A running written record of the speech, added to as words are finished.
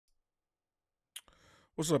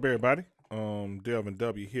What's up, everybody? Delvin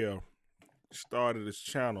W here. Started this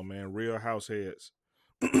channel, man. Real House Heads.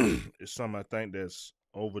 It's something I think that's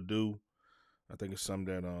overdue. I think it's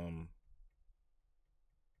something that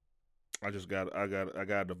I got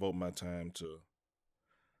to devote my time to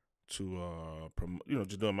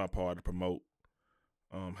just doing my part to promote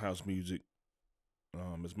house music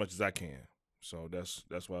as much as I can. So that's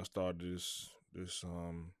why I started this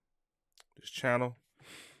channel.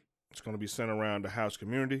 It's gonna be centered around the house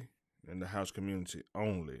community and the house community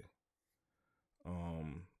only.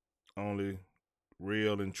 Um, Only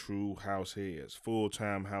real and true house heads, full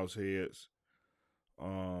time house heads.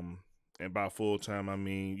 Um, and by full time, I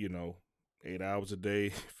mean 8 hours a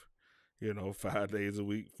day, 5 days a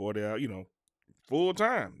week, 40 hours, full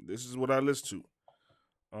time. This is what I listen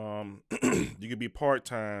to. You could be part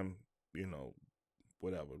time, you know,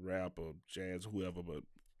 whatever, rap or jazz, whoever, but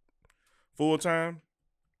full time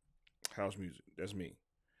house music. That's me.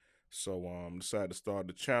 So decided to start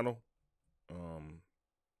the channel. Um,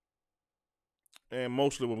 and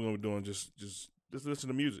mostly what we're gonna be doing just listen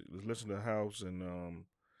to music, just listen to house and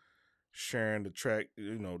sharing the track,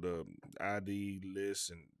 the ID lists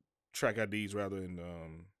and track IDs rather, and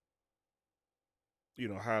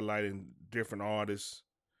highlighting different artists,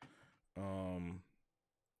 um,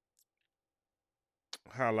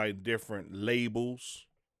 highlight different labels,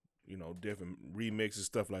 different remixes,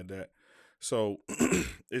 stuff like that. So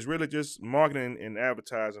it's really just marketing and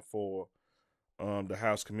advertising for the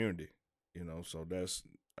house community, So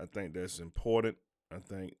I think that's important. I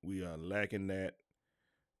think we are lacking that,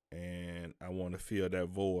 and I want to fill that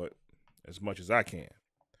void as much as I can.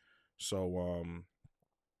 So,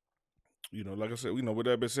 like I said, with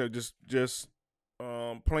that being said, just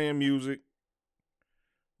playing music,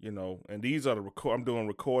 and these are the record. I'm doing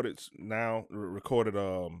recorded now, recorded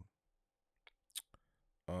um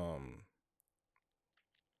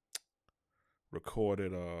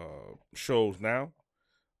recorded shows now.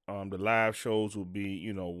 The live shows will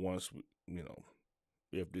be, once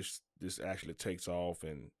if this actually takes off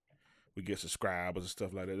and we get subscribers and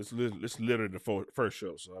stuff like that. It's literally the first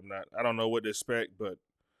show, so I don't know what to expect, but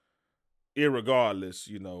irregardless,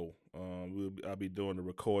 I'll be doing the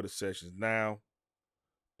recorded sessions now,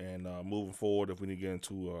 and moving forward, if we need to get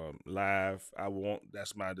into live,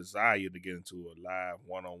 that's my desire to get into a live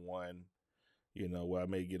one-on-one, where I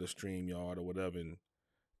may get a stream yard or whatever,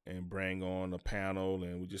 and bring on a panel,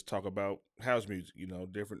 and we just talk about house music,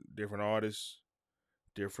 different artists,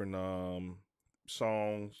 different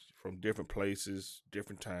songs from different places,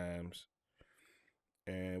 different times,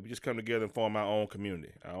 and we just come together and form our own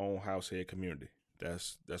community, our own house head community.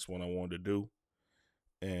 That's what I wanted to do,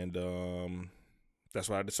 and that's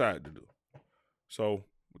what I decided to do. So,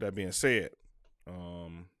 with that being said,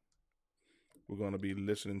 um, we're gonna be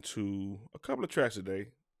listening to a couple of tracks today.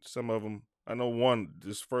 Some of them, I know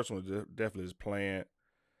this first one definitely is planned.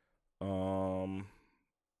 Um,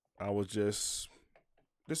 I was just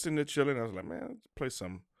sitting there chilling. I was like, man, let's play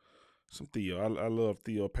some Theo. I love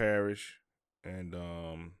Theo Parrish, and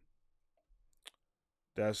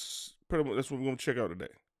that's pretty much that's what we're gonna check out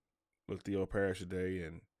today. With Theo Parrish today,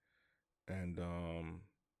 and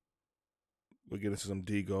we'll get into some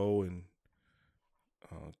Digo and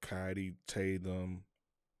Katie Tatum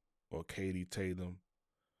or Katie Tatum.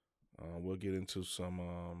 We'll get into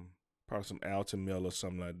some probably some Alton Mill or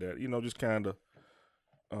something like that. Just kind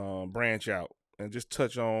of branch out and just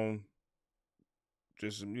touch on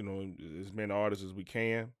just as many artists as we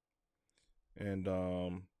can. And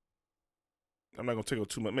I'm not gonna take up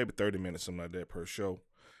too much, maybe 30 minutes, something like that per show.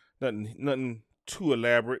 Nothing too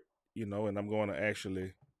elaborate, And I'm going to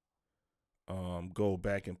actually go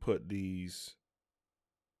back and put these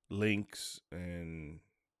links and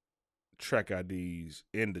track IDs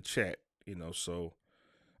in the chat,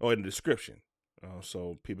 or in the description,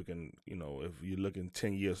 so people can, if you're looking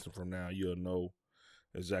 10 years from now, you'll know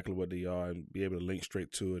exactly what they are and be able to link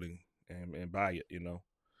straight to it and buy it.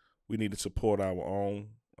 We need to support our own.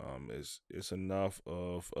 It's enough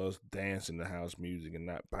of us dancing the house music and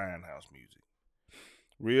not buying house music.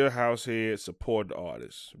 Real house heads support the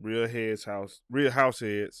artists. Real house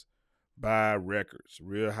heads buy records.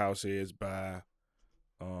 Real house heads buy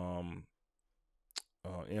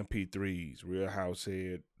MP3s. Real house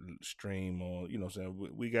head stream on. What I'm saying,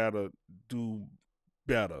 we gotta do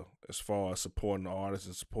better as far as supporting the artists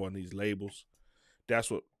and supporting these labels.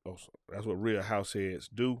 That's what real house heads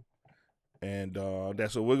do, and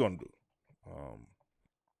that's what we're gonna do. Um,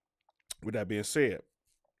 with that being said,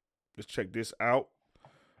 let's check this out.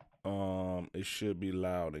 It should be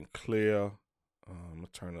loud and clear. I'm gonna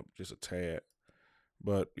turn up just a tad,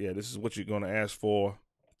 but yeah, this is what you're gonna ask for.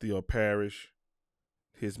 Theo Parrish,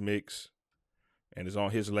 his mix, and it's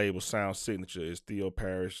on his label, Sound Signature. It's Theo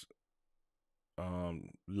Parrish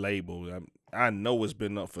label. I know it's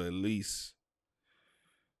been up for at least,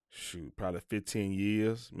 probably 15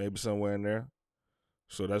 years, maybe somewhere in there.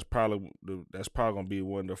 So that's probably gonna be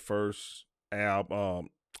one of the first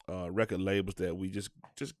record labels that we just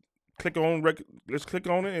click on record. Let's click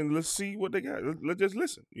on it and let's see what they got. Let's just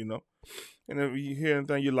listen, And if you hear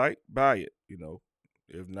anything you like, buy it,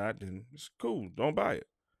 If not, then it's cool. Don't buy it.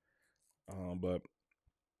 But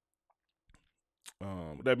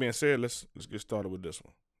with that being said, let's get started with this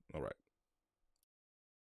one. All right.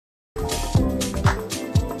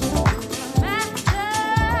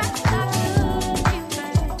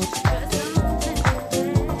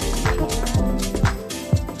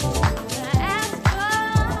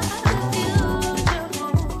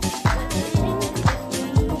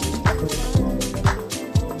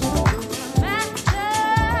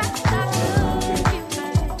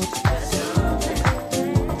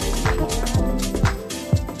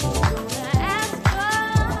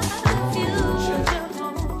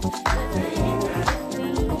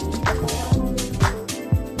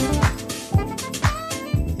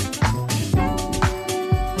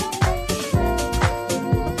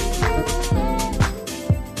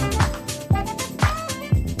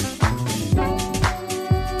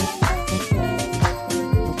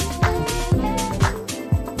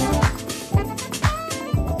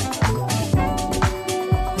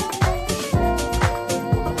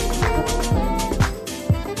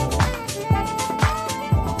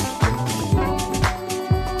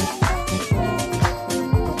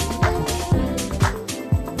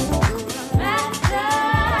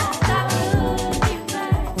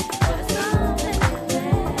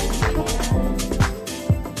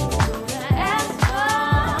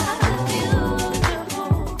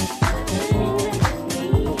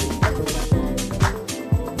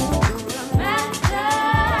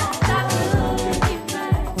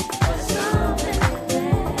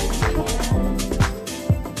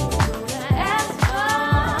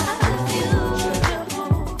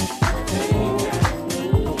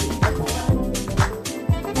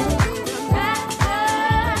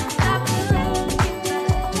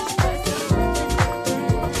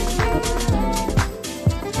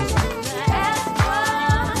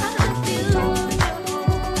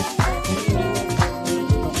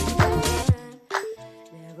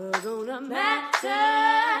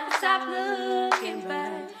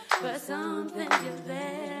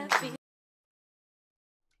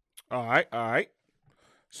 All right.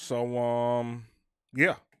 So,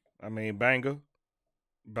 yeah. I mean, banger.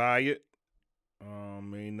 Buy it.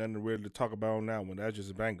 Ain't nothing really to talk about on that one. That's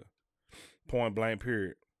just a banger. Point blank,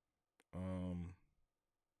 period.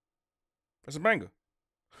 That's a banger.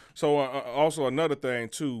 So, also another thing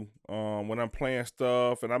too. When I'm playing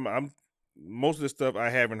stuff, and I'm most of the stuff I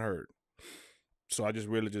haven't heard. So I just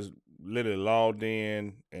literally logged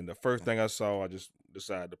in, and the first thing I saw, I just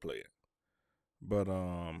decided to play it. But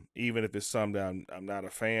even if it's something that I'm not a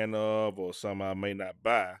fan of or something I may not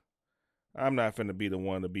buy, I'm not finna be the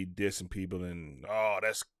one to be dissing people and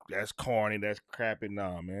that's corny, that's crappy.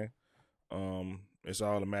 Nah, man. It's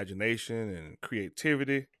all imagination and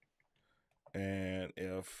creativity. And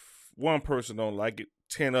if one person don't like it,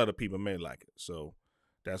 10 other people may like it. So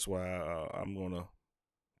that's why I'm gonna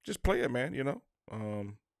just play it, man.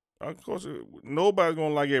 Of course, nobody's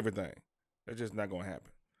gonna like everything. That's just not gonna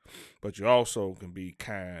happen. But you also can be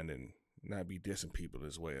kind and not be dissing people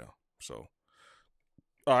as well. So,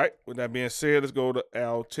 all right. With that being said, let's go to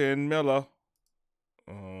Alton Miller.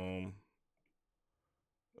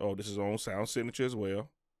 This is on Sound Signature as well.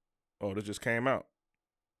 Oh, this just came out.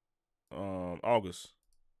 August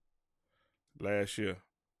last year.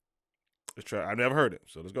 Let's try. I never heard it,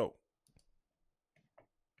 so let's go.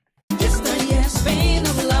 It's the yes, pain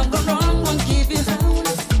of love, the wrong one, keep it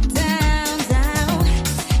down, down,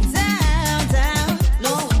 down, down,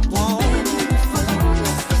 no more.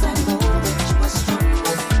 Cause I know that you are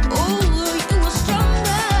stronger. Oh, you are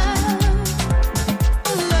stronger.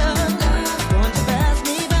 Love, don't you pass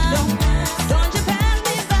me by. Don't you pass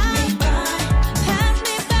me by. Pass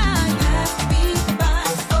me by.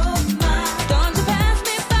 Oh my. Don't you pass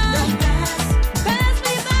me by. Pass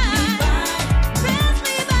me by. Pass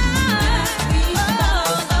me by.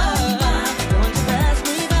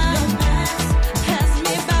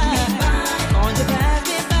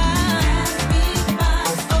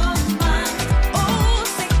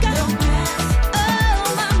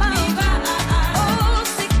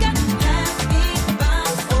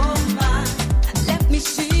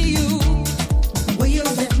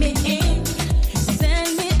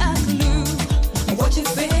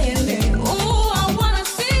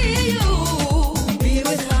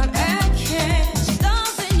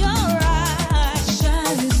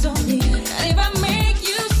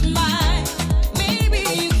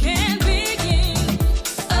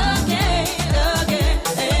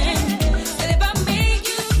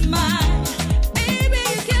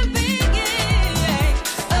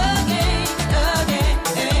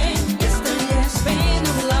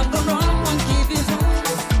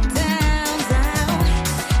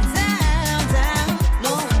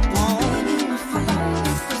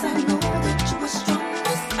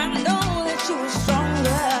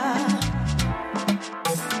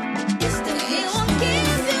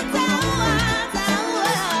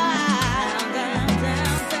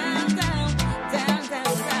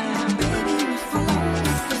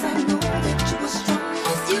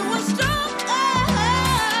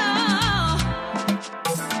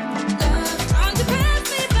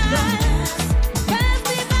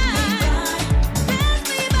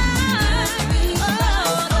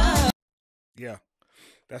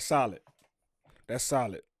 That's solid. That's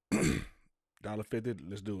solid. $1.50.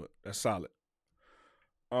 Let's do it. That's solid.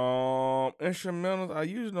 Instrumentals. I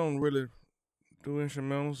usually don't really do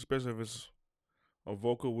instrumentals, especially if it's a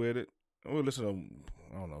vocal with it. We'll listen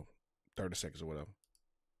to, I don't know, 30 seconds or whatever.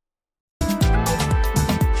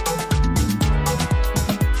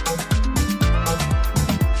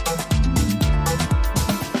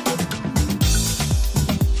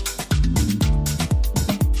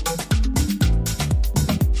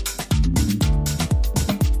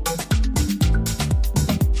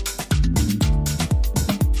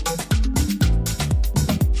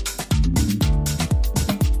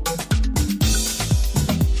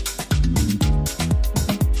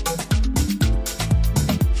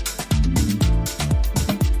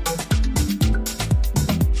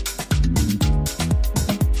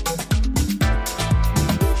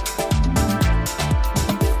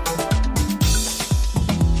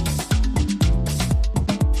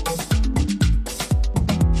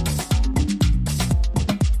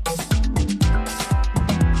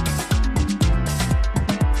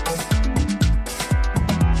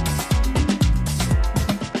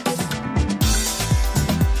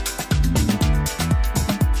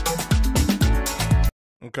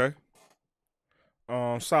 Okay.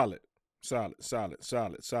 Solid.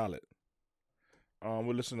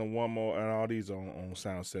 We'll listen to one more, and all these on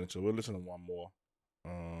Sound Center. We'll listen to one more.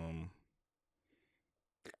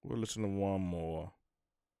 We'll listen to one more.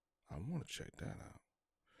 I want to check that out.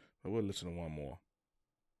 But we'll listen to one more.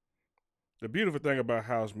 The beautiful thing about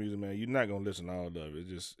house music, man, you're not gonna listen to all of it.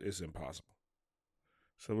 It's impossible.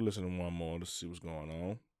 So we'll listen to one more. Let's see what's going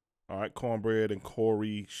on. All right, Cornbread and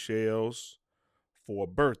Corey Shells for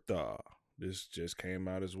Bertha. This just came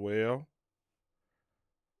out as well.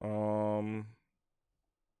 In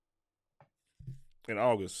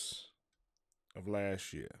August of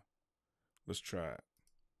last year. Let's try it.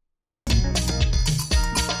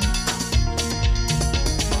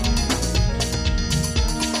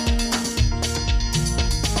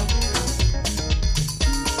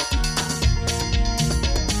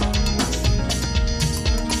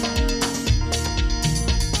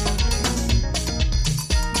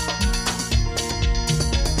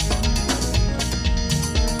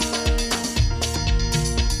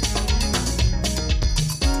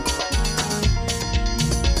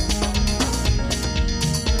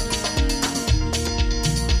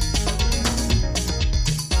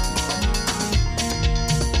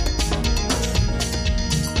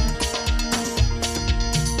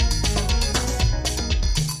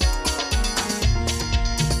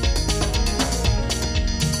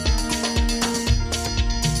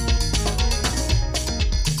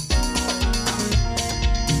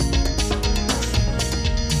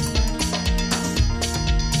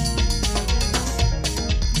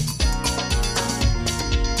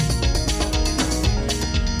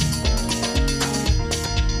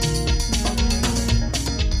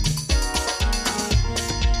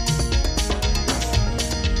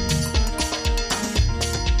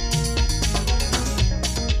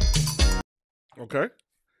 Okay,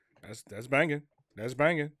 that's banging. That's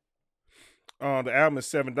banging. The album is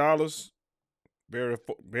 $7.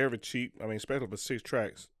 Very cheap. I mean, especially for 6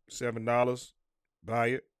 tracks, $7. Buy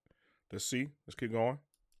it. Let's see. Let's keep going.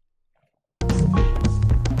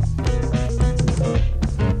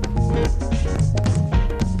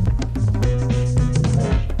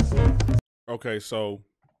 Okay, so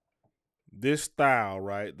this style,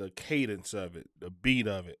 right? The cadence of it, the beat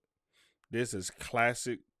of it. This is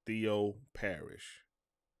classic Theo Parrish.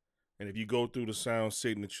 And if you go through the Sound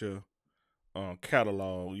Signature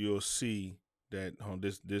catalog, you'll see that on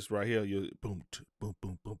this right here, you boom boom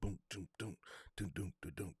boom boom boom doom doom doom doom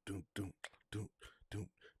doom doom doom doom doom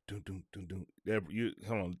doom doom doom doom. You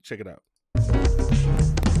hold on, check it out.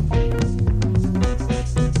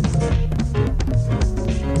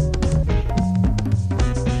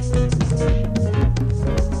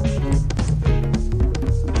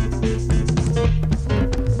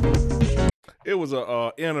 It was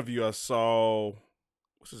a interview I saw.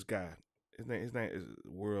 What's this guy? His name is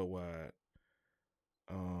worldwide.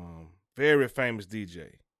 Very famous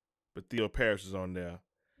DJ, but Theo Parrish is on there,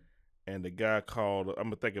 and the guy called. I'm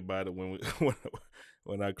gonna think about it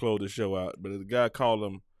when I close the show out. But the guy called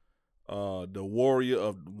him the Warrior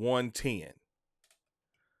of 110.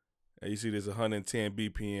 And you see, there's 110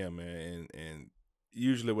 BPM, man, and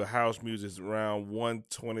usually with house music, it's around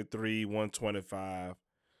 123, 125.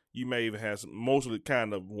 You may even have mostly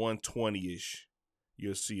kind of 120-ish.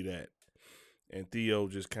 You'll see that. And Theo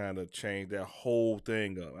just kind of changed that whole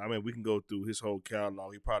thing up. I mean, we can go through his whole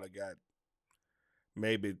catalog. He probably got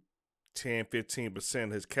maybe 10-15%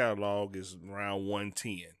 of his catalog is around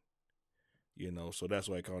 110. You know, so that's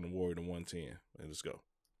why I call him Warrior the 110. Let's go.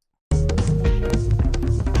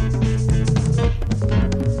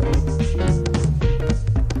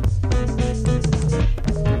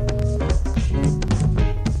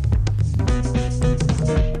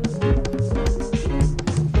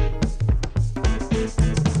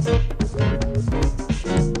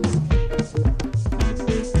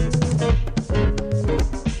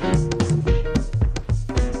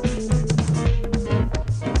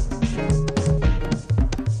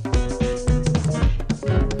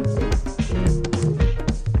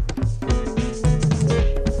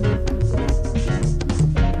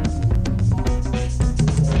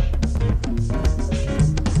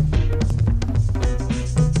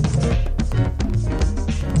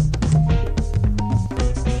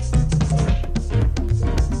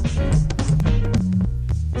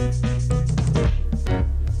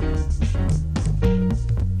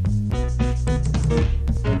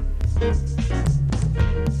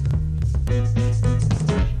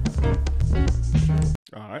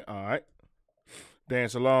 All right.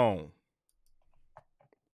 Dance along.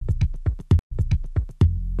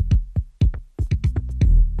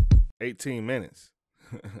 $18. 18 minutes.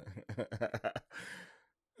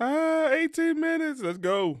 Let's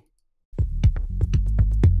go.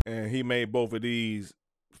 And he made both of these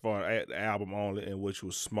for the album only, and which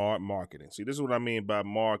was smart marketing. See, this is what I mean by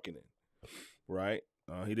marketing, right?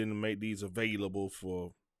 He didn't make these available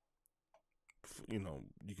for you know,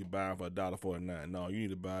 you could buy them for $1.49. No, you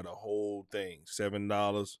need to buy the whole thing.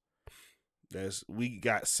 $7. We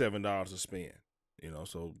got $7 to spend. You know,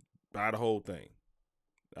 so buy the whole thing.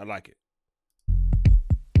 I like it.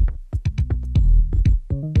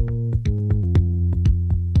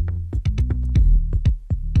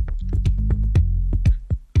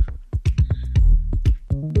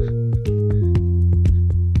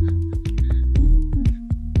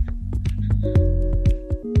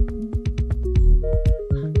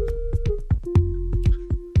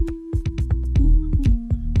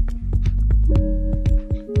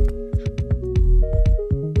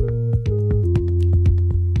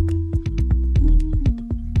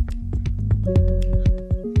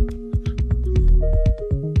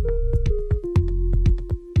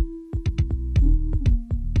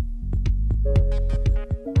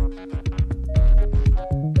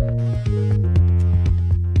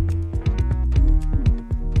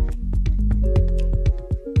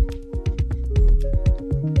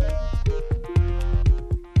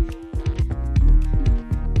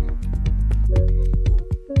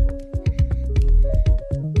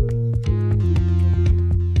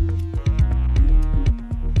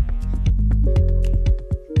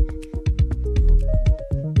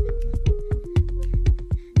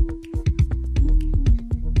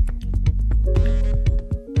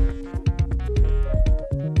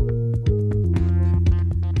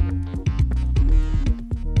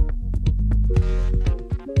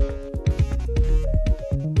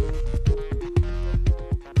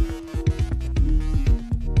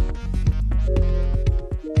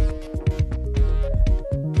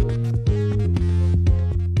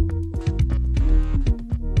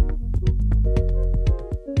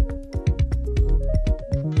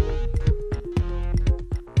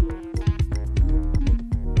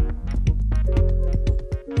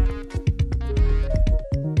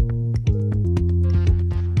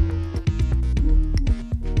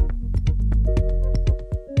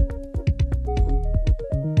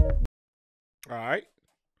 All right.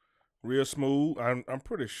 Real smooth. I'm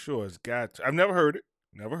pretty sure it's got to. I've never heard it,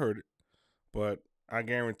 but I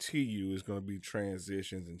guarantee you it's going to be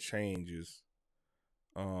transitions and changes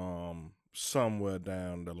somewhere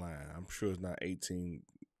down the line. I'm sure it's not 18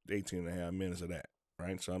 and a half minutes of that,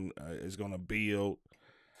 right? So it's going to build,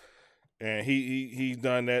 and he's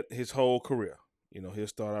done that his whole career. You know, he'll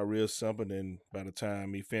start out real simple, and then by the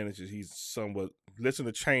time he finishes, he's somewhat listen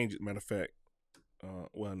to changes. Matter of fact, I don't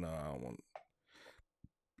want.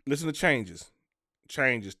 Listen to changes,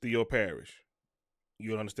 Theo Parrish.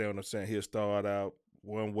 You'll understand what I'm saying. He'll start out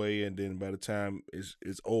one way, and then by the time it's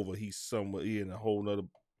over, he's somewhere in a whole nother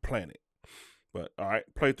planet. But all right,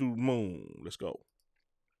 play through Moon. Let's go.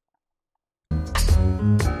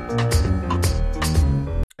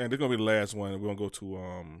 And this is gonna be the last one. We're gonna go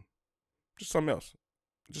to just something else,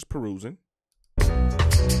 just perusing.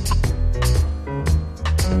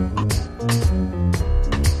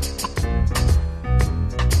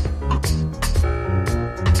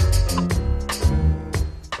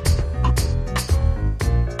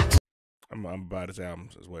 I'm gonna buy this album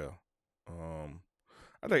as well.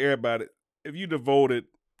 I think everybody, if you devoted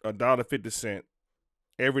 $1.50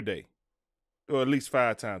 every day, or at least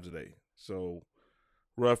 5 times a day. So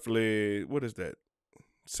roughly, what is that?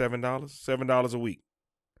 $7? $7 a week.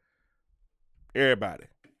 Everybody.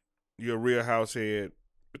 You're a real house head.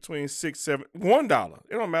 Between $6, $7, $1.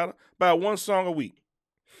 It don't matter. Buy one song a week.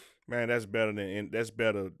 Man, that's better than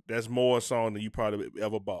That's more a song than you probably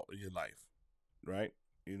ever bought in your life. Right?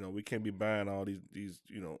 You know, we can't be buying all these,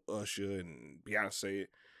 you know, Usher and Beyonce,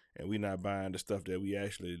 and we not buying the stuff that we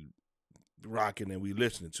actually rocking and we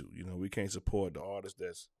listening to. You know, we can't support the artists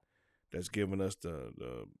that's giving us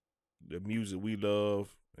the music we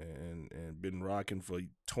love and been rocking for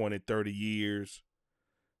 20, 30 years.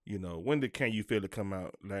 You know, when did Can You Feel It come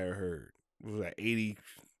out, Larry Heard? It was like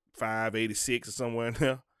 85, 86 or somewhere in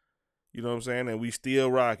there. You know what I'm saying? And we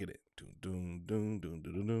still rocking it. Doom, doom, doom,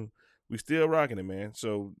 doom, doom. We still rocking it, man.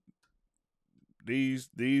 So these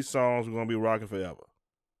songs we're going to be rocking forever.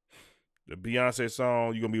 The Beyonce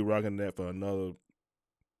song, you're going to be rocking that for another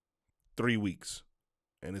 3 weeks.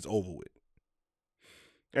 And it's over with.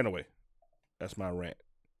 Anyway, that's my rant.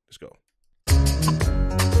 Let's go.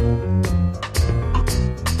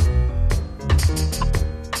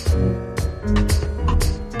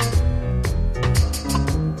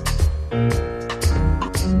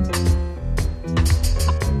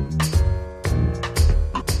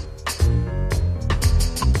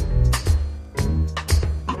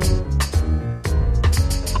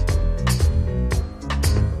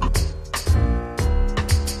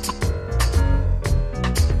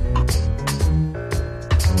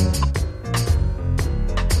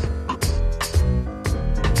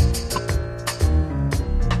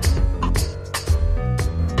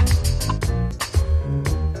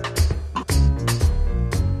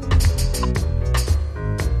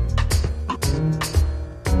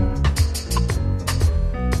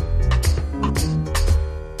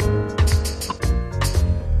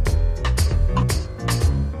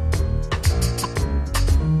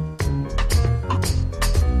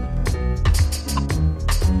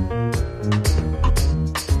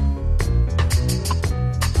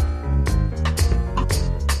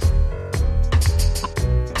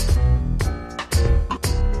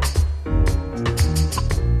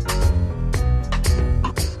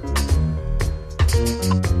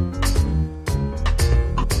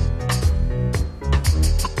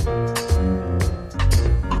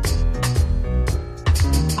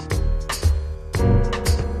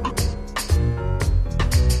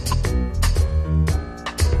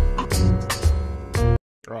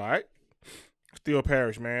 Still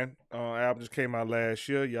Parrish, man. Album just came out last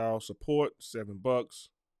year. Y'all support $7.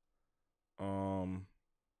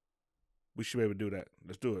 We should be able to do that.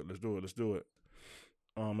 Let's do it.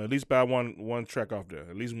 At least buy one track off there.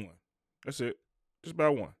 At least one. That's it. Just buy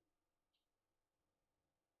one.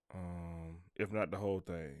 If not the whole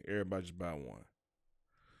thing. Everybody just buy one.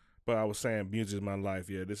 But I was saying music is my life.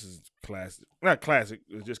 Yeah, this is classic. Not classic.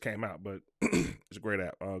 It just came out, but it's a great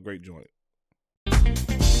app. Great joint.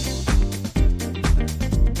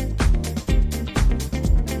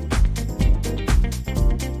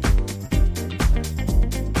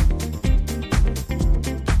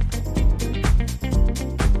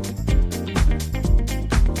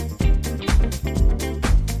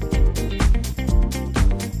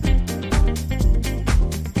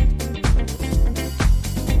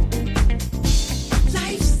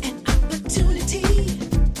 Life's an opportunity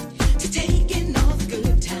to take in all the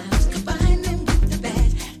good times. Combine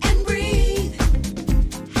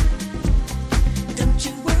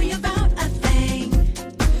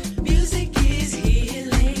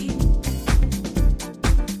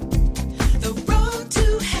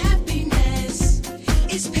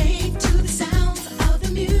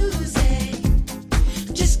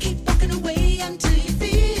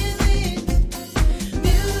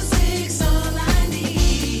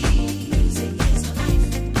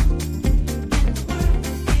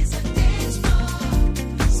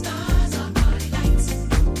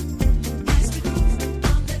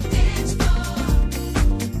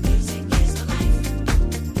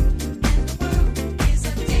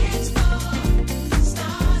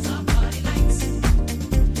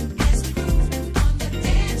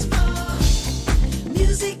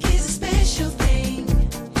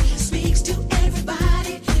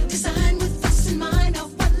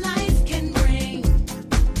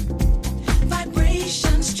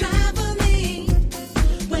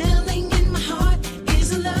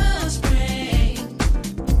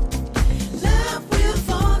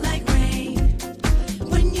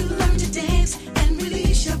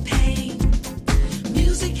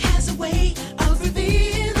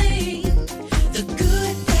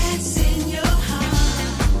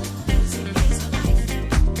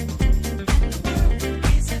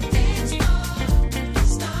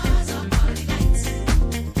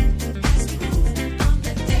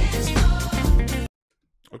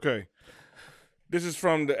Okay. This is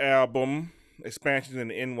from the album Expansion in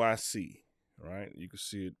the NYC. Right? You can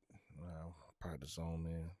see it. Probably the zone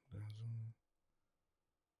in.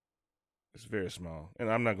 It's very small.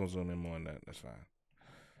 And I'm not going to zoom in more on that. That's fine.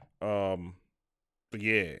 But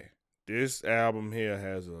yeah, this album here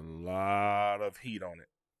has a lot of heat on it.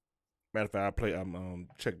 Matter of fact,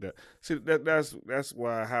 check that. See, that's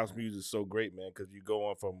why house music is so great, man, because you go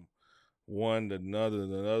on from one to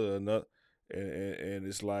another, and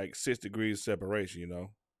it's like 6 degrees separation, you know.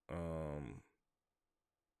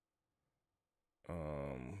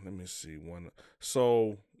 Let me see one.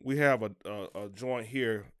 So we have a joint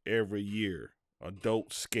here every year,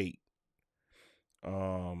 Adult Skate.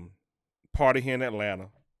 Party here in Atlanta.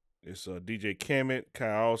 It's DJ Kemet,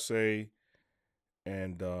 Kyle Say,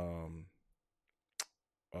 and oh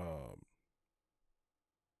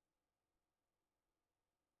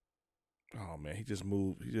man, he just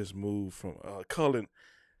moved from Cullen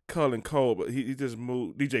Cole, but he just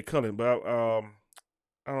moved DJ Cullen, but I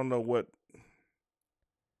don't know what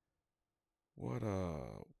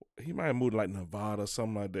he might have moved like Nevada or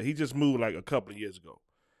something like that. He just moved like a couple of years ago.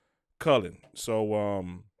 Cullen.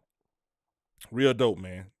 So real dope,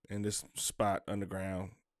 man. In this spot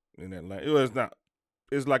underground in Atlanta.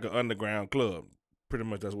 It's like an underground club. Pretty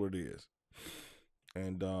much that's what it is.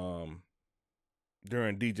 And during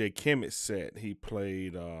DJ Kemet's set, he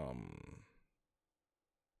played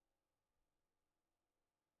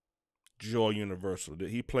Joy Universal.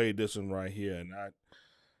 He played this one right here, and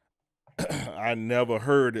I never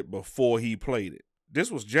heard it before he played it.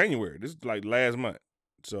 This was January. This is like last month.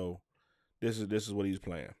 So this is what he's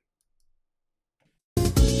playing.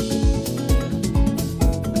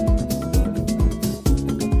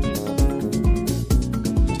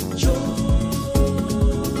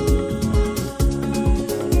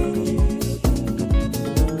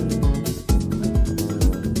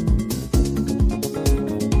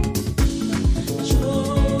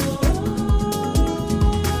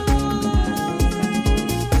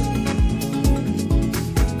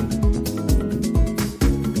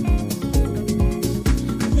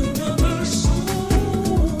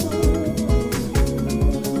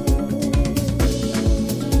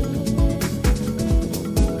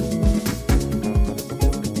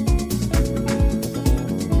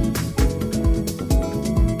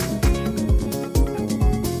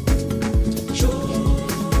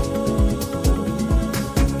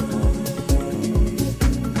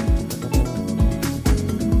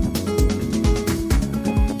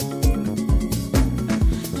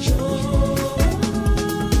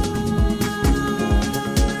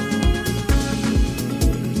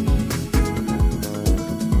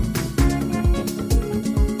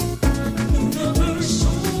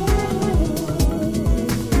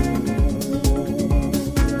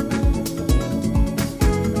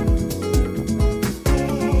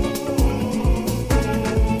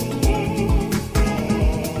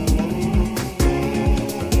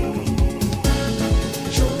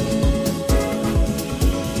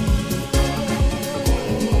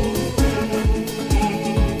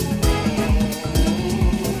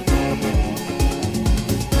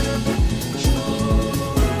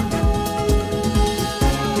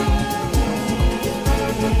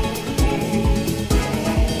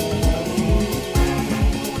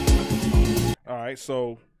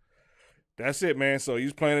 So that's it, man. So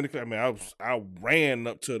he's playing in the. I mean, I ran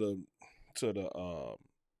up to the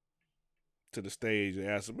stage and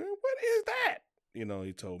asked him, man, what is that? You know,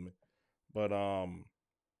 he told me. But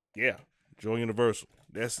yeah, Joy Universal.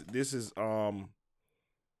 This is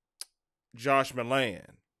Josh Milan.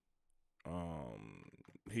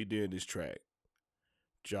 He did this track.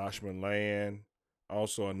 Josh Milan.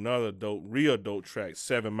 Also another real dope track,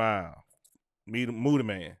 7 Mile. Moody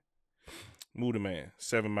Man,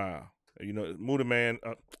 7 Mile. You know,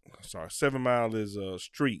 7 Mile is a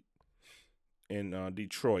street in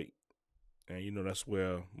Detroit. And, you know, that's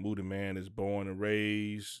where Moody Man is born and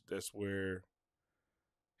raised. That's where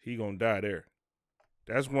he gonna die there.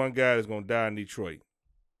 That's one guy that's gonna die in Detroit.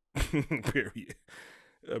 Period.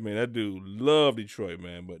 I mean, that dude loved Detroit,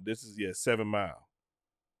 man. But this is, 7 Mile.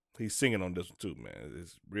 He's singing on this one, too, man.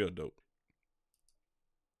 It's real dope.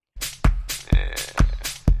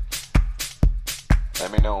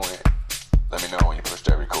 Let me know when you push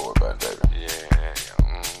that record button, baby. Yeah.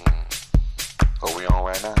 Are we on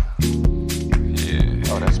right now? Yeah.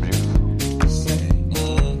 Oh, that's beautiful.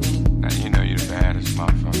 Now you know you're the baddest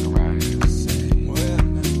motherfucker around here.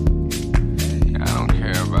 I don't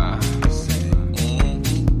care about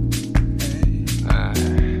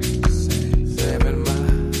 7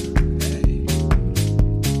 Mile.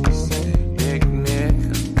 Big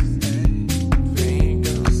nigga.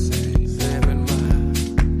 Fingers.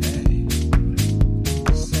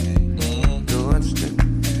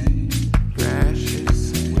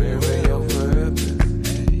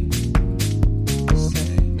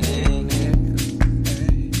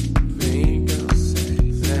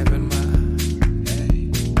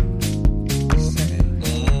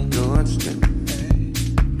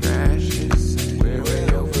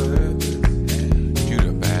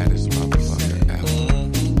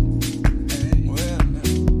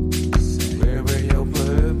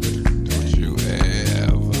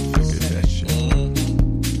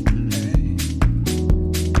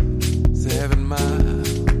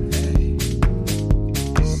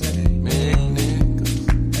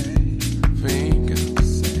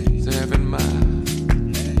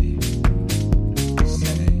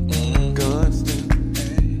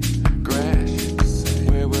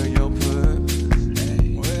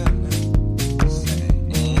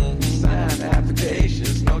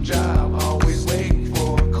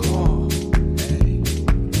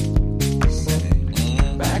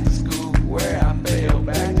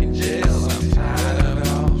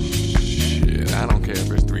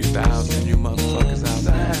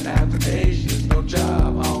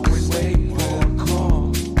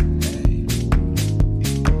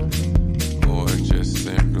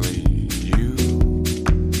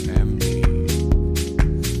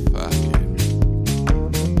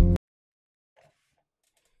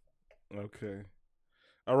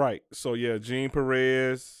 right. So yeah, Gene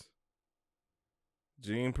Perez,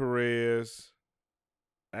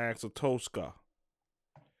 Axel Tosca.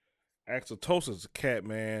 Axel Tosca's a cat,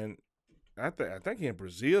 man. I think he in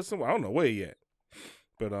Brazil somewhere. I don't know where he at.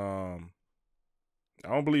 But I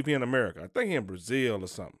don't believe he in America. I think he in Brazil or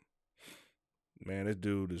something. Man, this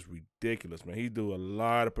dude is ridiculous, man. He do a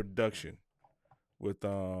lot of production with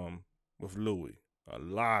Louie. A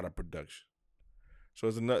lot of production. So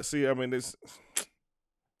it's a nut. See, I mean, this,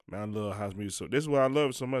 man, I love house music. So this is why I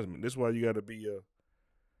love it so much, man. This is why you got to be,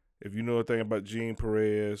 if you know a thing about Gene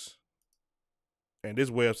Perez, and this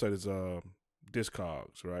website is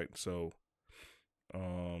discogs, right? So,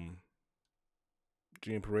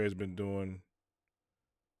 Gene Perez been doing,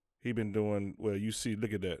 well, you see,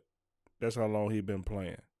 look at that. That's how long he been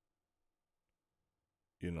playing.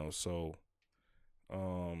 You know, so,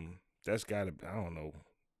 that's got to, I don't know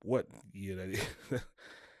what year that is.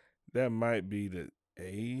 That might be the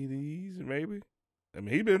 80s, maybe. I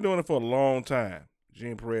mean, he's been doing it for a long time.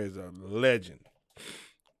 Gene Perez is a legend.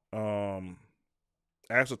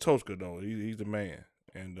 Axel Tosca, though, he's the man.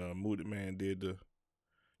 And Moody Man did the,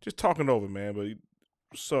 just talking over, man, but he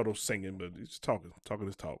subtle singing, but he's talking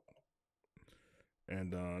his talk.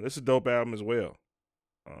 And this is a dope album as well.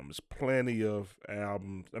 There's plenty of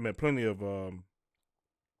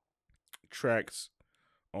tracks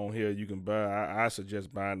on here you can buy. I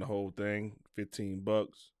suggest buying the whole thing, $15.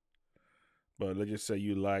 But let's just say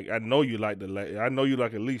I know you like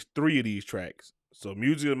at least 3 of these tracks. So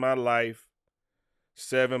Music of My Life,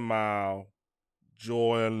 7 Mile,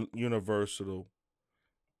 Joy and Universal.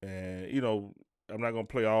 And, you know, I'm not going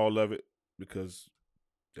to play all of it because,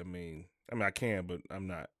 I mean, I can, but I'm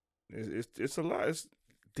not. It's a lot. It's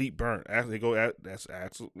Deep Burn. That's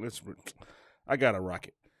Axel. I got to rock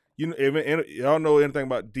it. You know, y'all know anything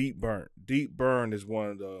about Deep Burn? Deep Burn is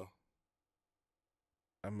one of the,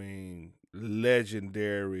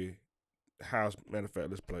 legendary house. Matter of fact,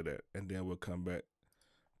 let's play that, and then we'll come back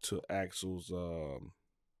to Axel's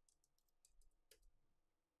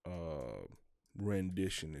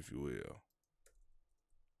rendition, if you will.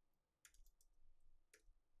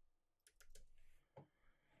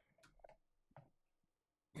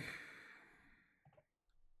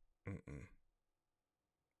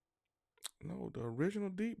 No, the original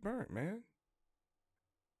Deep Burn, man.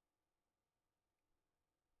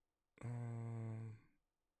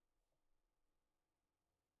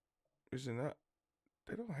 Is it not?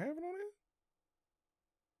 They don't have it on it?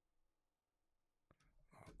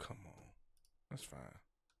 Oh, come on. That's fine.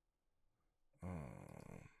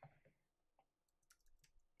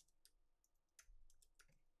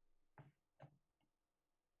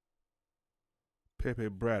 Pepe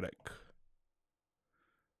Braddock.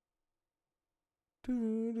 I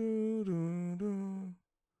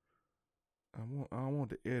want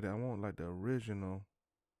the edit. I want like the original.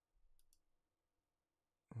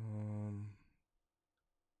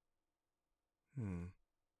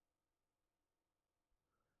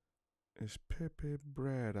 It's Pepe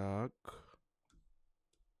Braddock.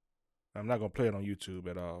 I'm not gonna play it on YouTube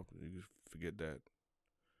at all. You just forget that.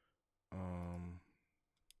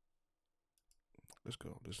 Let's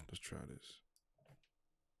go. Let's try this.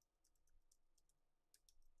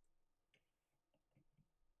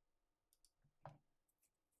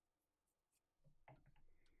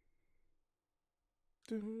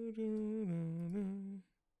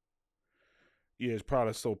 Yeah, it's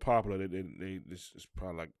probably so popular that it's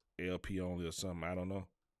probably like LP only or something. I don't know.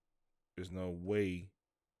 There's no way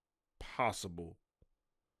possible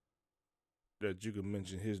that you could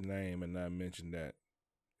mention his name and not mention that.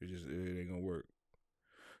 It ain't gonna work.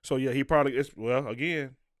 So yeah, he probably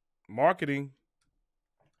again, marketing.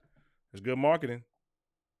 It's good marketing.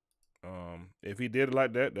 If he did it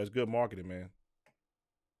like that, that's good marketing, man.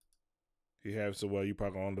 He has so well you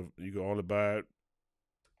probably you can only buy it,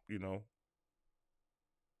 you know,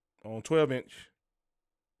 on 12-inch.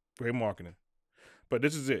 Great marketing. But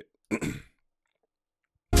this is it.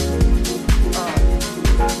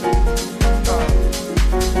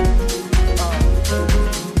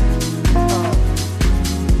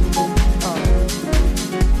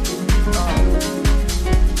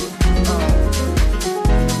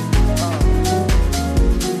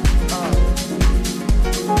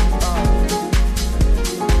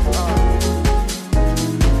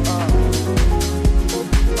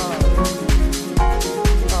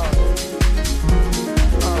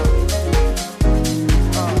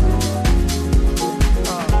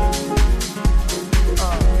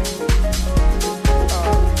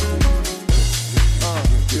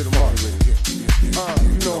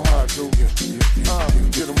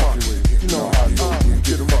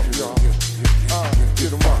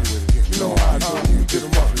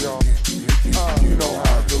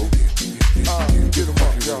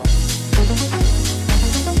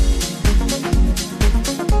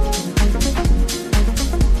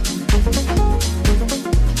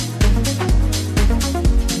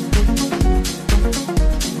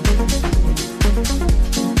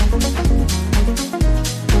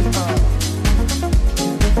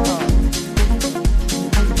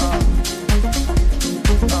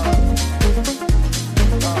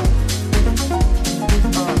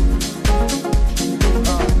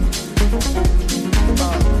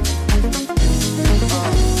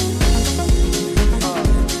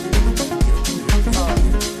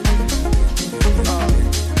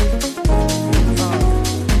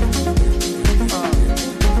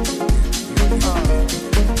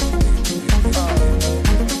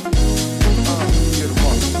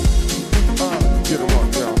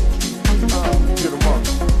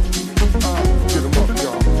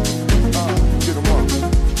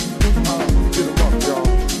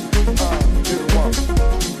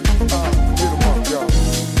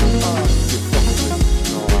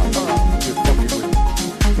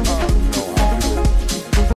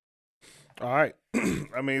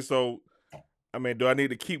 so do I need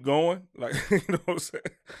to keep going? Like, you know what I'm saying?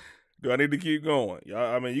 Do I need to keep going?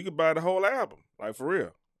 Y'all, you could buy the whole album, like for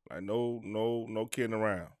real. Like no kidding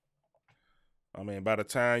around. By the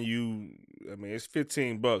time it's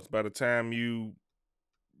 $15. By the time you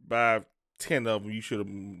buy 10 of them, you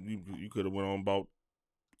could have went on and bought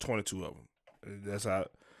 22 of them.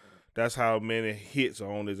 That's how many hits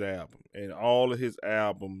are on this album, and all of his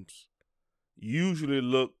albums usually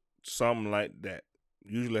look something like that.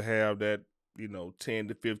 Usually have that 10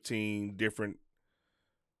 to 15 different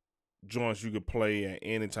joints you could play at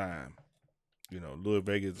any time. Louie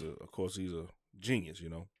Vega of course, he's a genius.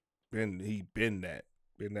 Been that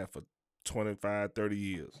for 25, 30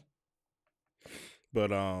 years.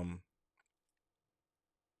 But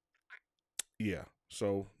yeah.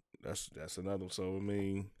 So that's another. So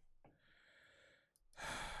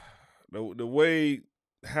the way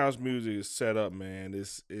house music is set up, man,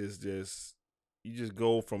 is just you just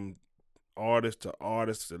go from artist to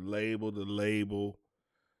artist to label to label.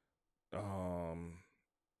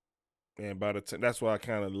 And by the time, that's why I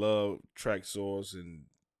kind of love traxsource and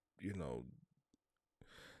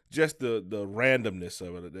just the randomness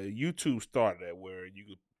of it. The YouTube started that where you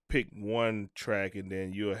could pick one track and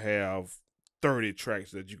then you'll have 30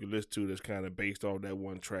 tracks that you can listen to that's kind of based off that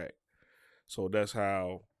one track. So that's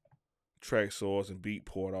how traxsource and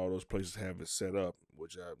beatport, all those places have it set up,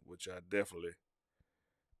 which I definitely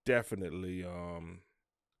I'm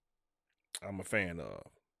a fan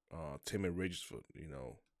of. Timmy Ridgersford,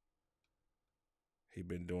 he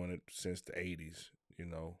been doing it since the 80s.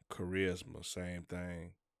 Charisma, same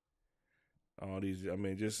thing. All these,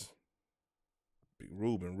 just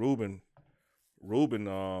Ruben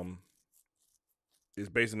is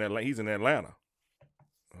based in Atlanta. He's in Atlanta.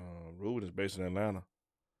 Ruben is based in Atlanta.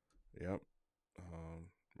 Yep.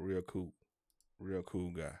 Real cool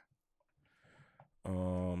guy.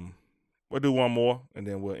 We'll do one more and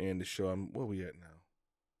then we'll end the show. Where we at now?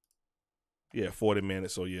 Yeah, 40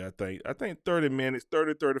 minutes. So yeah, I think 30 minutes,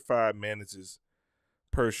 35 minutes is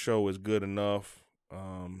per show is good enough.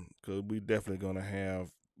 Cause we definitely gonna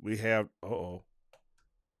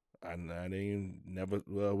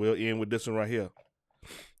we'll end with this one right here.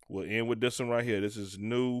 This is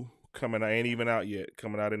new, coming out, ain't even out yet.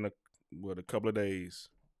 Coming out in a couple of days.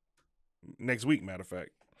 Next week, matter of fact.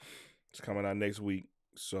 It's coming out next week.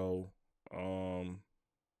 So, and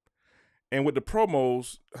with the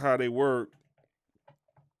promos, how they work,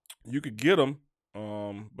 you could get them,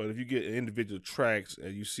 but if you get individual tracks,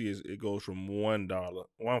 and you see it goes from $1.49 to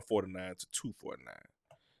 $2.49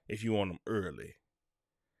 if you want them early.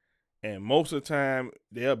 And most of the time,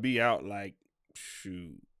 they'll be out like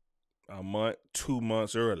a month, 2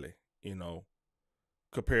 months early.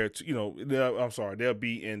 Compared to they'll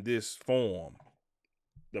be in this form,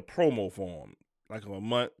 the promo form, like a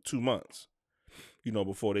month, 2 months.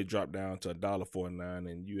 Before they drop down to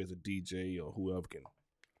 $1.49, and you as a DJ or whoever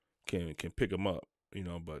can pick them up,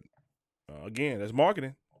 but again, that's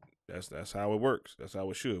marketing. That's how it works. That's how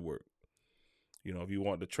it should work. If you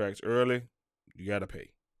want the tracks early, you got to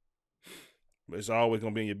pay. But it's always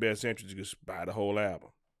going to be in your best interest to just buy the whole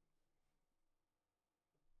album.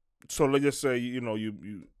 So let's just say, you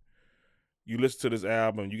listen to this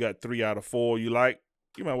album, you got 3 out of 4 you like,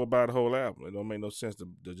 you might well buy the whole album. It don't make no sense to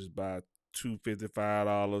just buy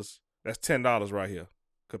 $255. That's $10 right here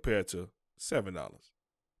compared to $7.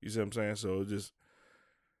 You see what I'm saying? So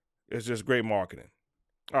it's just great marketing.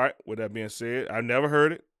 All right, with that being said, I never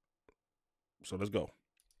heard it. So let's go.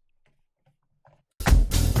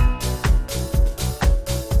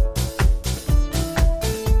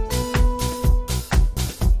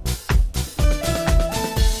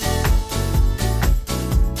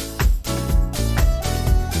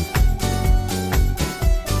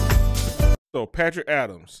 So Patrick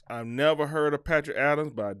Adams. I've never heard of Patrick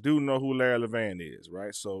Adams, but I do know who Larry Levan is,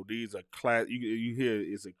 right? So these are you hear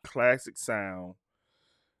it's a classic sound.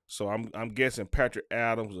 So I'm guessing Patrick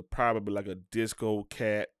Adams is probably like a disco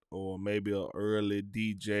cat or maybe an early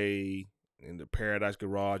DJ in the Paradise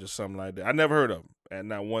Garage or something like that. I never heard of him at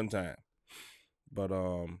not one time. But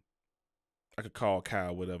I could call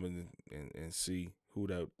Kyle with him and see who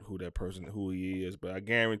that person he is. But I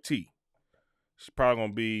guarantee she's probably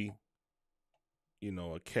gonna be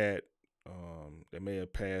a cat that may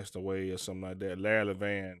have passed away or something like that. Larry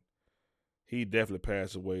Levan, he definitely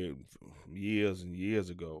passed away years and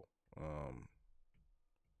years ago.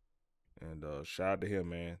 And shout out to him,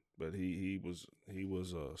 man. But he was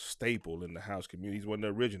a staple in the house community. He's one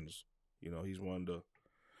of the originals. He's one of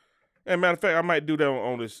And matter of fact, I might do that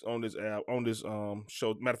on this app on this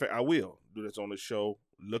show. Matter of fact, I will do this on the show.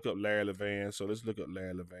 Look up Larry Levan. So let's look up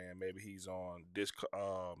Larry Levan. Maybe he's on this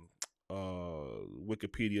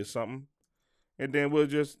Wikipedia or something, and then we'll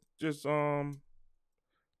just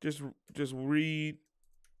read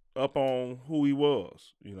up on who he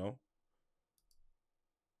was. You know,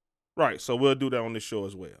 right? So we'll do that on this show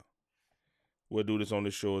as well. We'll do this on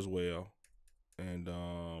this show as well, and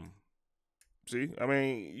see, I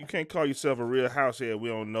mean, you can't call yourself a real house head. We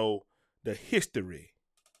don't know the history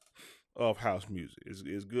of house music.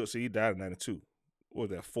 It's good. See, he died in '92. What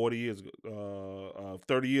was that? 40 years ago?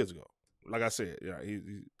 30 years ago. Like I said, yeah,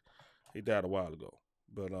 he died a while ago.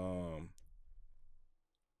 But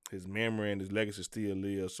his memory and his legacy still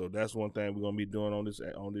lives. So that's one thing we're gonna be doing on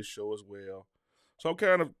this show as well. So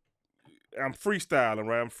I'm freestyling,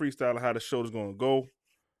 right? I'm freestyling how the show is gonna go.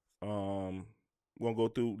 We're gonna go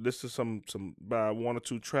through, listen to some by one or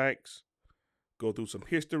two tracks, go through some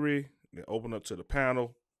history, then open up to the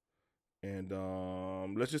panel, and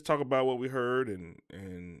let's just talk about what we heard and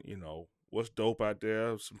you know what's dope out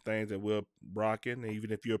there, some things that we're rocking. And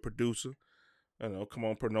even if you're a producer, you know, come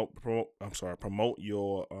on, promote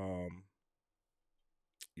your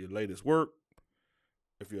latest work.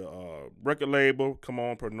 If you're a record label, come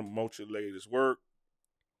on, promote your latest work,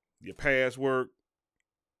 your past work.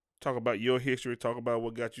 Talk about your history. Talk about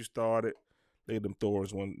what got you started. Look at them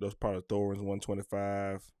Thorns, those probably Thorns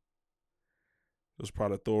 125. Those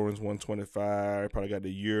probably Thorns 125. Probably got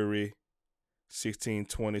the Uri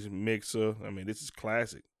 1620s mixer. I mean, this is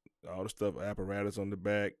classic. All the stuff, apparatus on the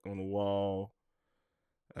back, on the wall.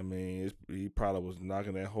 I mean, he probably was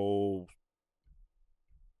knocking the whole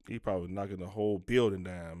building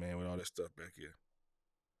down, man, with all that stuff back here.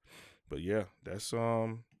 But yeah, that's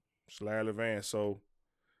Larry Levan. So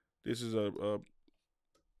this is let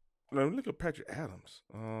me look at Patrick Adams.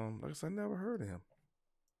 Like I said, I never heard of him.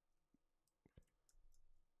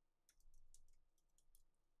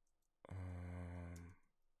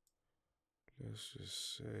 Let's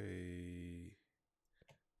just say,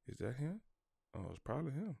 is that him? Oh, it's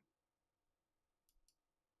probably him.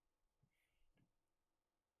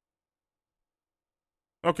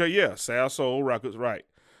 Okay, yeah, Sal Soul Records, right.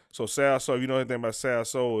 So Sal Soul, if you know anything about Sal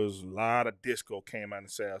Soul, is a lot of disco came out in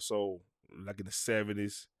Sal Soul, like in the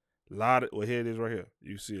 70s. Here it is right here.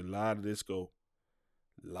 You see a lot of disco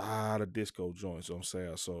joints on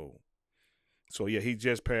Sal Soul. So yeah, he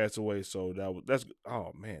just passed away. So that's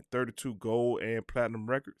oh man, 32 gold and platinum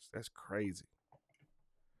records. That's crazy.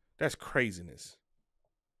 That's craziness.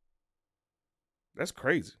 That's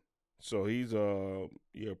crazy. So he's a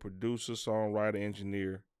producer, songwriter,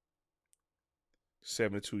 engineer.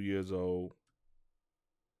 72 years old.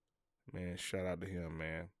 Man, shout out to him,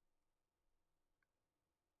 man.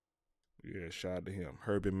 Yeah, shout out to him.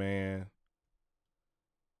 Herbie Man.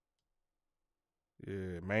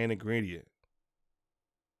 Yeah, main ingredient.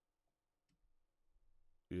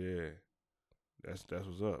 Yeah, that's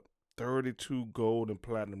what's up. 32 gold and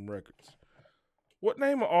platinum records. What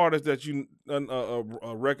name of artist that you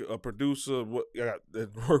a producer that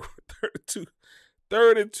work with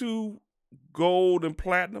 32 gold and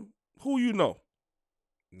platinum? Who you know?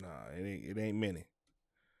 Nah, it ain't many.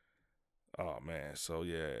 Oh man, so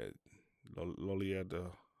yeah,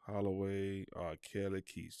 Lolita Holloway, Kelly,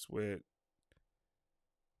 Keith Sweat,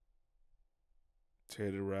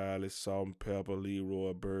 Teddy Riley, Salt and Pepper,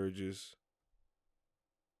 Leroy Burgess.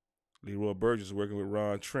 Leroy Burgess is working with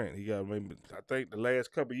Ron Trent. He got maybe, I think the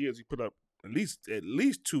last couple of years he put up at least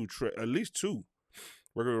two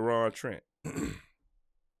working with Ron Trent.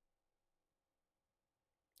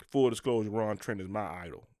 Full disclosure, Ron Trent is my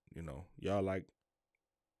idol. You know, y'all like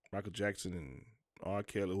Michael Jackson and R.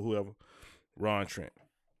 Kelly or whoever. Ron Trent.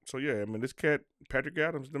 So yeah, I mean this cat, Patrick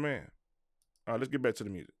Adams, the man. All right, let's get back to the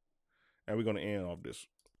music. And we're gonna end off this.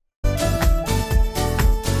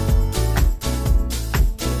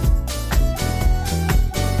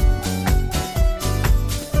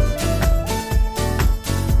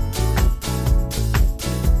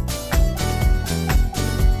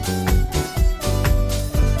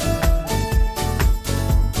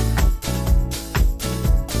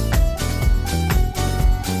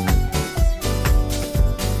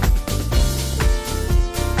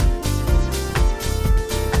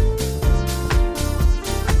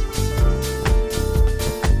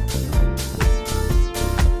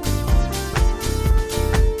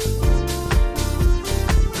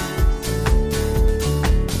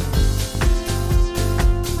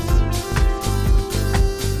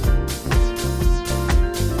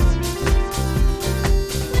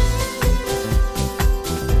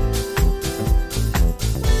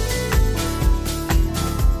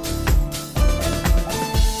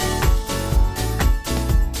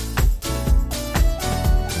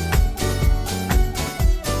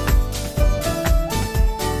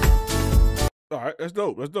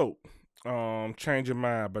 dope. That's dope. Change Your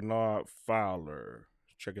Mind, Bernard Fowler.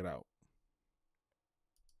 Check it out.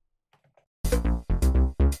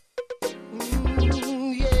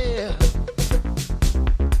 Yeah.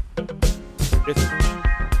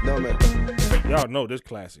 No man. Y'all know this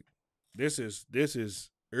classic. This is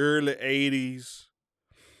early 80s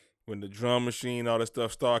when the drum machine, all that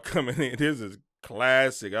stuff start coming in. This is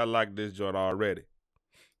classic. I like this joint already.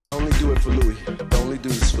 Only do it for Louie. Only do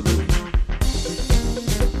this for Louie.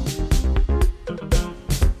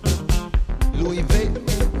 Louie Vega.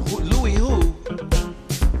 Louie who?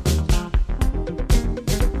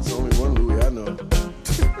 It's only one Louie I know.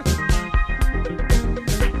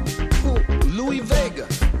 Louie Vega.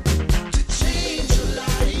 To change your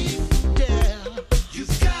life, yeah,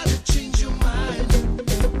 you've got to change your mind.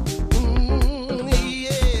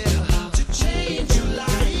 Yeah. To change your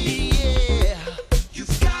life, yeah,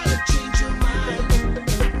 you've got to change your mind.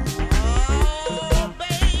 Oh,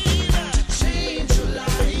 baby. To change your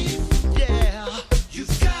life, yeah,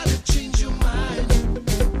 you've got to change your mind.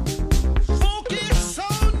 Focus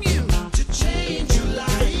on you. To change your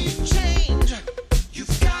life, change.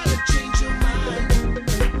 You've got to change your mind.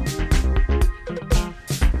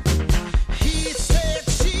 He said,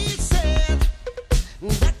 she said,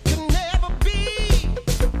 that can never be.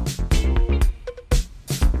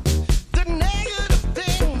 The negative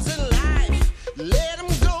things in life, let them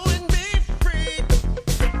go and be free.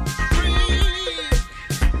 Free.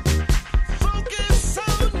 Focus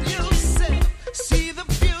on yourself, see the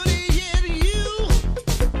beauty in you.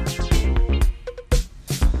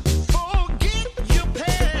 Forget your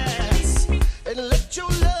past and let your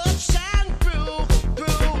love shine through.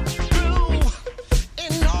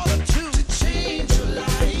 In order to change your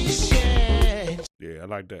life, change. Yeah, I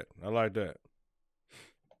like that. I like that.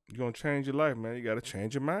 You're going to change your life, man. You got to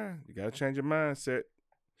change your mind. You got to change your mindset.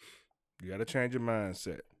 You got to change your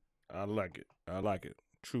mindset. I like it. I like it.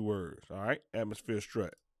 True words. All right? Atmosphere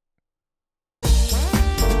Strut.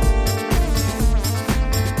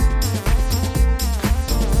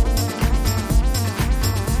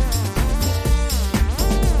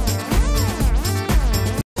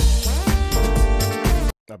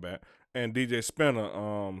 Not bad. And DJ Spinner,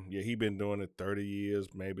 yeah, he been doing it 30 years,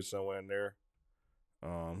 maybe somewhere in there.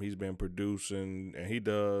 He's been producing, and he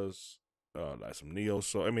does like some neo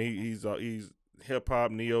soul. I mean, he's hip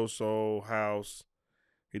hop, neo soul, house.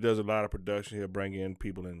 He does a lot of production. He'll bring in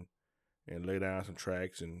people and lay down some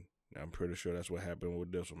tracks, and I'm pretty sure that's what happened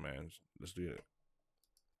with this one, man. Let's do it.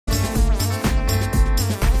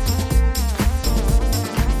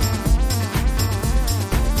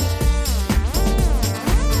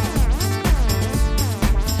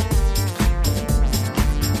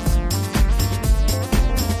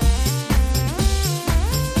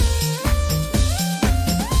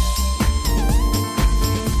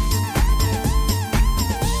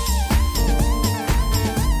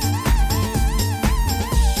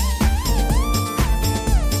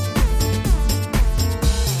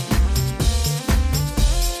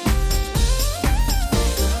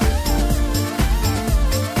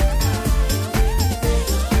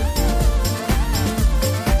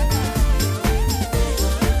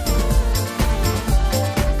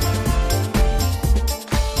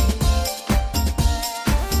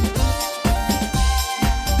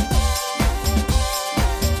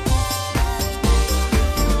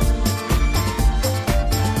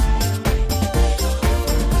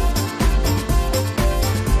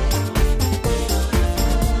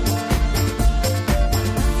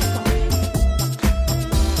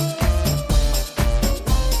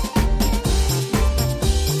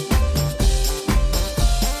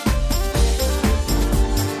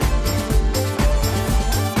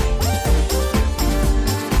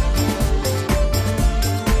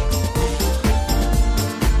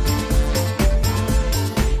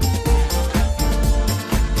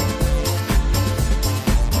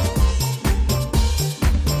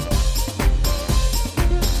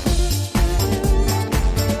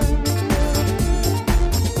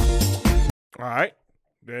 All right,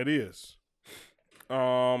 that is.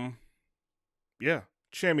 Yeah,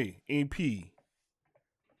 Chimmy EP.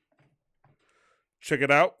 Check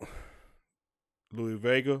it out. Louie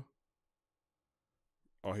Vega.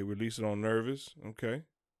 Oh, he released it on Nervous. Okay.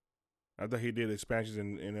 I thought he did expansions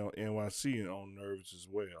in NYC and on Nervous as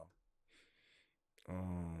well.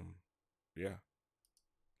 Yeah.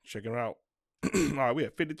 Check it out. All right, we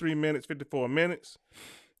have 53 minutes, 54 minutes.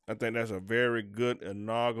 I think that's a very good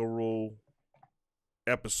inaugural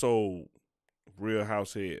episode of Real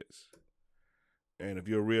House Heads. And if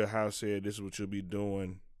you're a real house head, this is what you'll be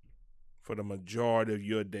doing for the majority of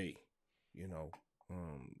your day. You know,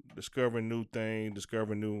 discovering new things,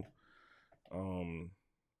 discovering new,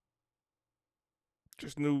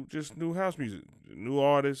 just new house music, new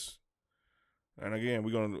artists. And again,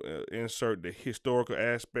 we're gonna insert the historical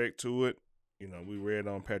aspect to it. You know, we read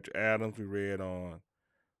on Patrick Adams, we read on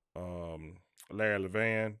Larry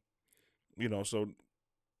Levan. You know, so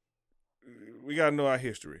we gotta know our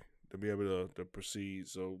history to be able to proceed.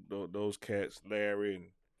 So those cats, Larry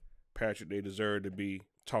and Patrick, they deserve to be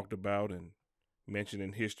talked about and mentioned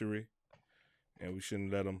in history, and we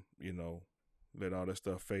shouldn't let them, you know, let all that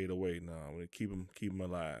stuff fade away. No, we keep them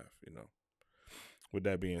alive. You know. With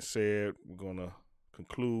that being said, we're gonna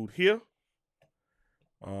conclude here.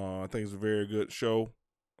 I think it's a very good show.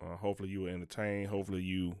 Hopefully you were entertained. Hopefully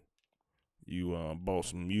you bought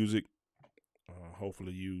some music.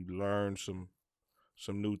 Hopefully you learned some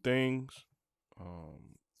new things.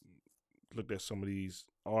 Looked at some of these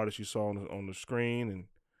artists you saw on the screen and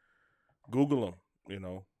Google them. You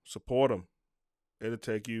know, support them. It'll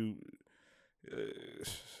take you.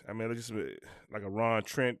 I mean, it's just like a Ron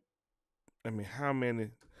Trent. I mean, how many?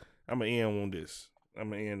 I'm gonna end on this. I'm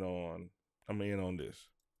gonna end on this.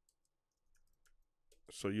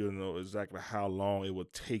 So you'll know exactly how long it will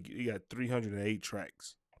take you. You got 308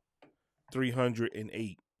 tracks.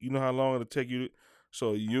 308. You know how long it'll take you.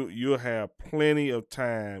 So you'll have plenty of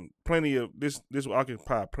time. Plenty of this will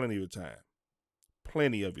occupy plenty of time.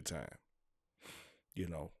 Plenty of your time. You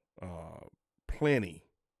know, plenty.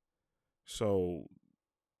 So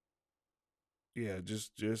yeah,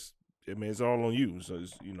 just I mean, it's all on you. So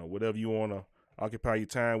it's, you know, whatever you want to occupy your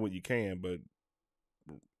time with, you can. But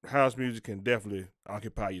house music can definitely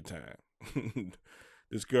occupy your time.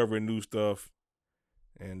 Discovering new stuff,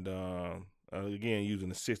 and again, using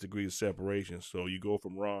the 6 degrees of separation. So you go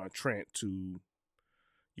from Ron Trent to,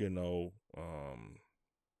 you know,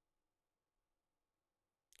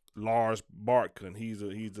 Lars Barkley. He's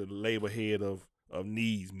a label head of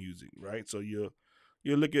Needs Music, right? So you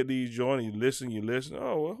look at these joints, you listen.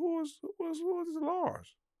 Oh, well, who is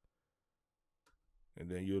Lars? And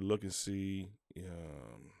then you look and see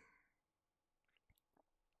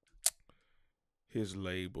his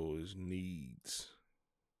label is Needs,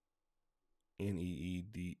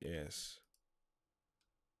 Needs.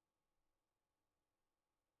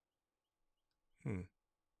 I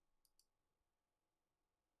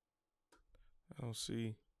don't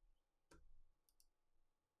see.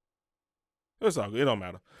 It's all good. It don't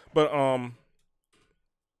matter. But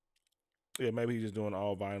yeah, maybe he's just doing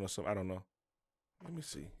all vinyl or something. I don't know. Let me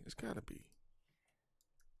see. It's gotta be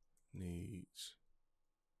Needs.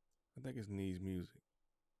 I think it's Needs Music.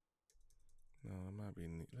 No, it might be.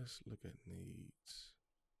 Let's look at Needs.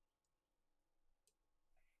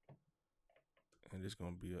 And it's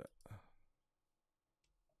gonna be a.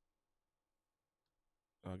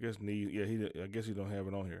 I guess Needs. Yeah, I guess he don't have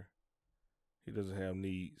it on here. He doesn't have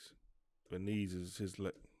Needs, but Needs is his.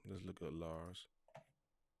 Let's look at Lars.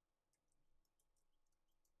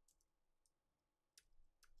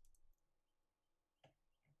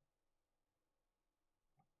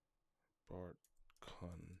 Bart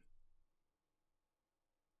Kun.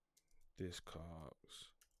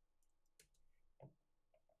 Discogs.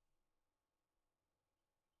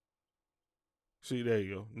 See, there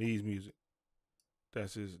you go. Needs Music.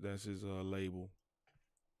 That's his label.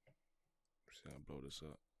 See, I'll blow this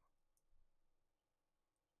up.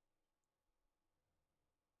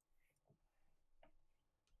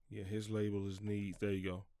 Yeah, his label is Needs. There you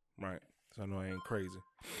go. Right. So I know I ain't crazy.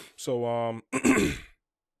 So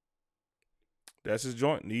that's his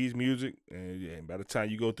joint, Needs Music. And by the time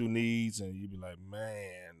you go through Needs, and you be like,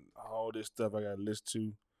 man, all this stuff I got to listen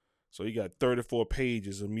to. So he got 34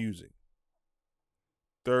 pages of music.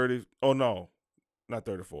 30. Oh, no. Not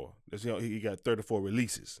 34. He got 34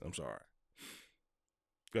 releases. I'm sorry.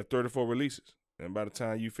 Got 34 releases. And by the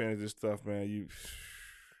time you finish this stuff, man,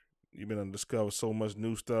 you've been able to discover so much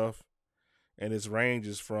new stuff. And its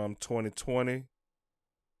ranges from 2020,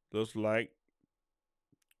 looks like,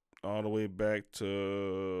 all the way back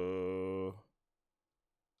to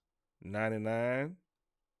 99.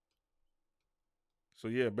 So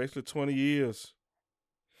yeah, basically 20 years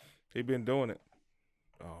he been doing it.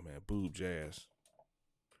 Oh man, Boob Jazz,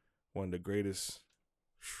 one of the greatest.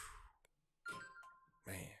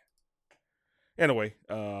 Man. Anyway,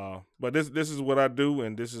 but this is what I do,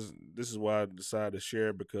 and this is why I decided to share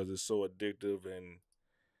it, because it's so addictive, and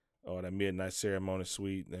that Midnight Ceremony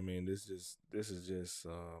suite. I mean, this is just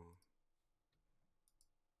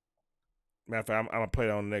matter of fact, I'm gonna play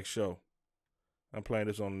it on the next show. I'm playing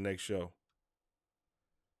this on the next show.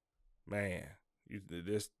 Man,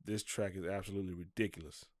 this track is absolutely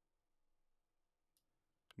ridiculous.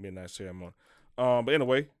 Midnight Ceremony. But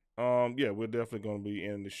anyway, yeah, we're definitely gonna be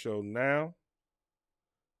ending the show now.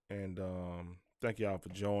 And thank y'all for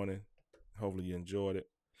joining. Hopefully you enjoyed it.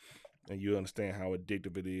 And you understand how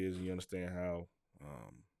addictive it is, and you understand how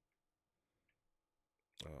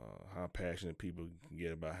passionate people can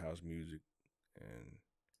get about house music and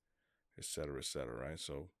et cetera, right?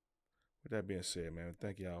 So with that being said, man,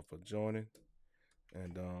 thank y'all for joining.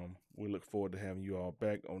 And we look forward to having you all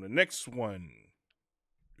back on the next one.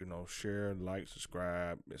 You know, share, like,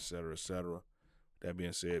 subscribe, et cetera, et cetera. That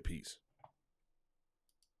being said, peace.